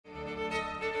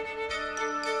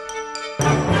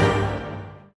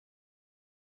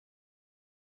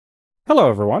Hello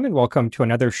everyone, and welcome to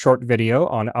another short video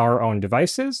on our own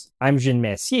devices. I'm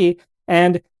Viewmaster,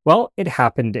 and well, it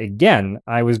happened again.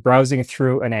 I was browsing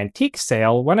through an antique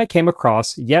sale when I came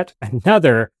across yet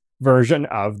another version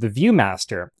of the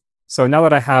Viewmaster. So now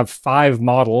that I have 5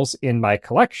 models in my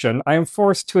collection, I am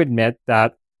forced to admit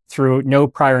that through no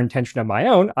prior intention of my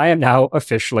own, I am now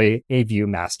officially a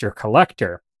Viewmaster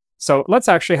collector. So let's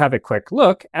actually have a quick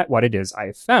look at what it is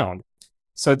I've found.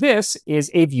 So this is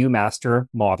a Viewmaster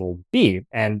Model B,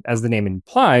 and as the name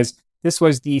implies, this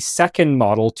was the second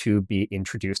model to be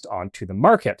introduced onto the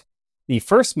market. The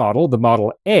first model, the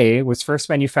Model A, was first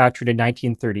manufactured in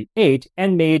 1938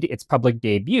 and made its public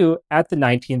debut at the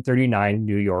 1939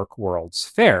 New York World's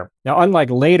Fair. Now,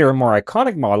 unlike later, more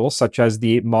iconic models such as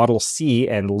the Model C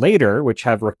and later, which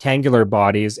have rectangular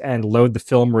bodies and load the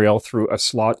film reel through a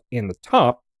slot in the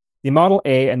top, the Model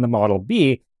A and the Model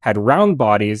B had round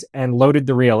bodies and loaded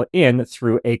the reel in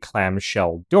through a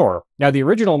clamshell door. Now, the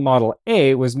original Model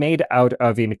A was made out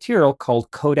of a material called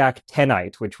Kodak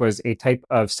Tenite, which was a type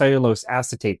of cellulose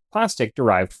acetate plastic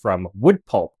derived from wood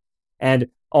pulp. And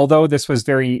although this was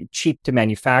very cheap to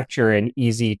manufacture and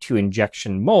easy to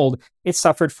injection mold, it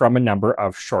suffered from a number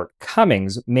of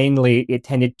shortcomings. Mainly, it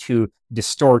tended to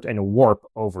distort and warp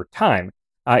over time.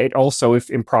 It also, if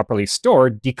improperly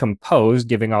stored, decomposed,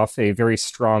 giving off a very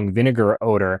strong vinegar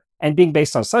odor, and being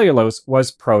based on cellulose,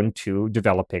 was prone to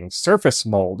developing surface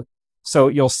mold. So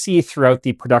you'll see throughout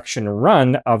the production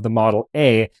run of the Model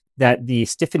A that the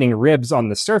stiffening ribs on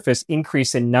the surface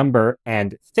increase in number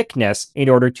and thickness in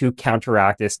order to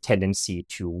counteract this tendency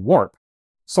to warp.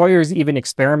 Sawyer's even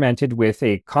experimented with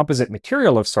a composite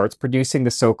material of sorts, producing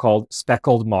the so-called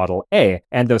speckled Model A,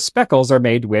 and those speckles are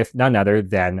made with none other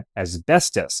than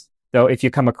asbestos. Though if you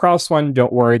come across one,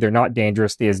 don't worry, they're not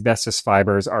dangerous. The asbestos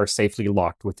fibers are safely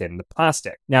locked within the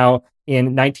plastic. Now,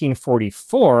 in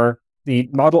 1944, the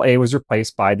Model A was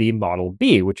replaced by the Model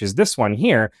B, which is this one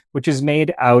here, which is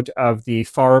made out of the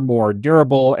far more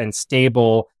durable and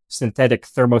stable synthetic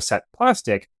thermoset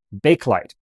plastic,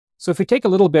 Bakelite. So if we take a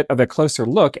little bit of a closer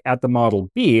look at the Model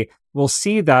B, we'll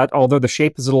see that although the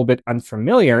shape is a little bit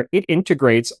unfamiliar, it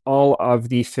integrates all of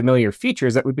the familiar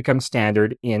features that would become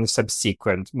standard in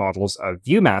subsequent models of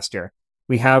Viewmaster.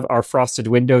 We have our frosted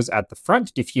windows at the front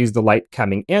to diffuse the light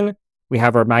coming in, we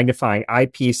have our magnifying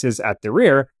eyepieces at the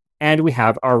rear, and we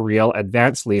have our reel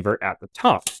advance lever at the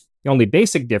top. The only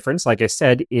basic difference, like I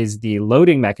said, is the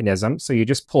loading mechanism. So you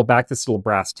just pull back this little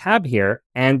brass tab here,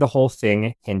 and the whole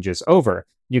thing hinges over.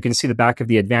 You can see the back of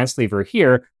the advance lever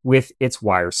here with its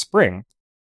wire spring.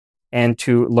 And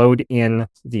to load in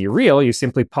the reel, you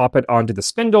simply pop it onto the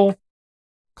spindle,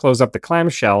 close up the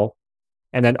clamshell,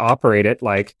 and then operate it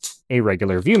like a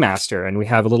regular Viewmaster. And we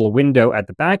have a little window at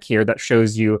the back here that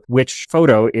shows you which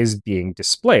photo is being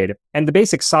displayed. And the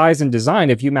basic size and design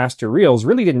of Viewmaster reels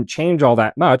really didn't change all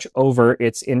that much over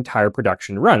its entire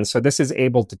production run. So this is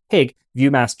able to take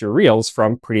Viewmaster reels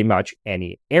from pretty much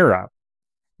any era.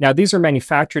 Now, these are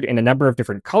manufactured in a number of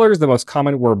different colors. The most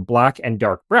common were black and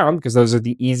dark brown, because those are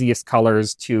the easiest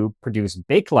colors to produce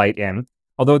Bakelite in,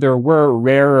 although there were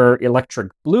rarer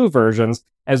electric blue versions,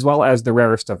 as well as the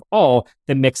rarest of all,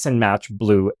 the mix and match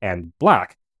blue and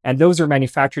black. And those are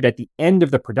manufactured at the end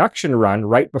of the production run,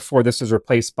 right before this was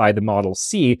replaced by the Model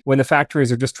C, when the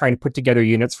factories are just trying to put together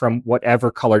units from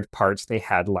whatever colored parts they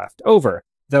had left over.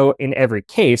 Though in every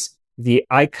case, the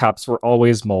eye cups were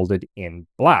always molded in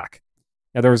black.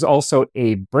 Now, there was also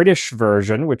a British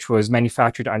version, which was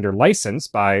manufactured under license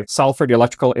by Salford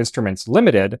Electrical Instruments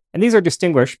Limited, and these are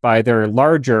distinguished by their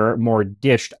larger, more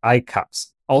dished eye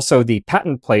cups. Also, the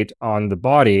patent plate on the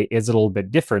body is a little bit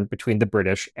different between the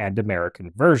British and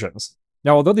American versions.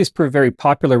 Now, although these proved very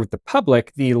popular with the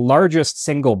public, the largest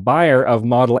single buyer of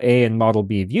Model A and Model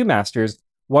B Viewmasters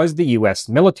was the US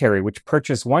military, which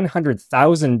purchased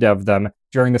 100,000 of them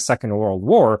during the Second World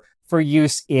War, for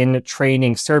use in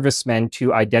training servicemen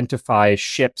to identify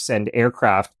ships and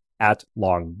aircraft at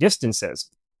long distances.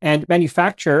 And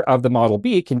manufacture of the Model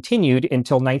B continued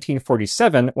until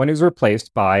 1947, when it was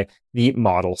replaced by the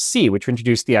Model C, which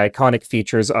introduced the iconic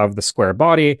features of the square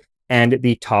body and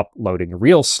the top loading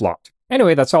reel slot.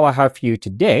 Anyway, that's all I have for you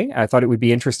today. I thought it would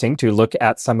be interesting to look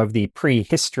at some of the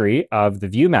prehistory of the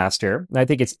Viewmaster. And I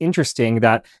think it's interesting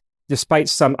that despite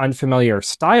some unfamiliar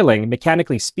styling,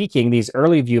 mechanically speaking, these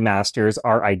early Viewmasters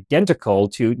are identical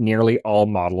to nearly all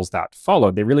models that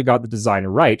followed. They really got the design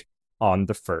right on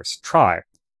the first try.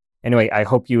 Anyway, I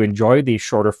hope you enjoy these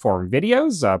shorter form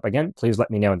videos. Again, please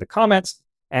let me know in the comments.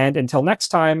 And until next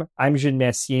time, I'm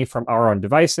Viewmaster from Our Own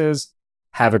Devices.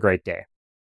 Have a great day.